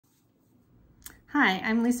Hi,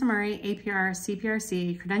 I'm Lisa Murray, APR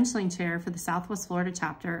CPRC Credentialing Chair for the Southwest Florida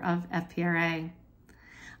chapter of FPRA.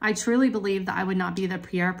 I truly believe that I would not be the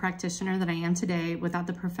PR practitioner that I am today without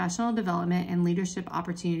the professional development and leadership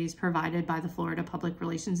opportunities provided by the Florida Public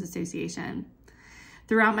Relations Association.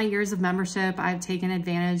 Throughout my years of membership, I've taken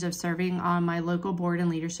advantage of serving on my local board and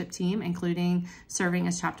leadership team, including serving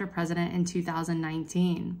as chapter president in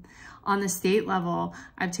 2019. On the state level,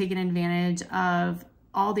 I've taken advantage of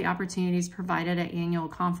all the opportunities provided at annual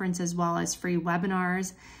conference, as well as free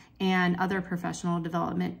webinars and other professional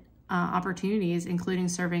development opportunities, including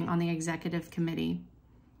serving on the executive committee.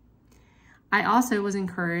 I also was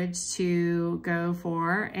encouraged to go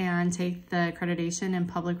for and take the accreditation in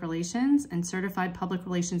public relations and certified public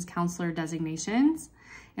relations counselor designations.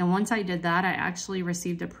 And once I did that, I actually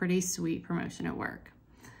received a pretty sweet promotion at work.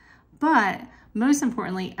 But most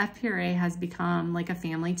importantly, FPRA has become like a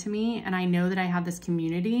family to me, and I know that I have this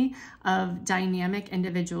community of dynamic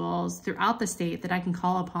individuals throughout the state that I can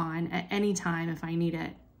call upon at any time if I need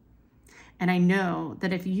it. And I know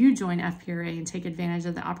that if you join FPRA and take advantage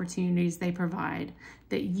of the opportunities they provide,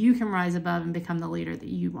 that you can rise above and become the leader that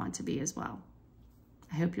you want to be as well.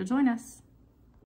 I hope you'll join us.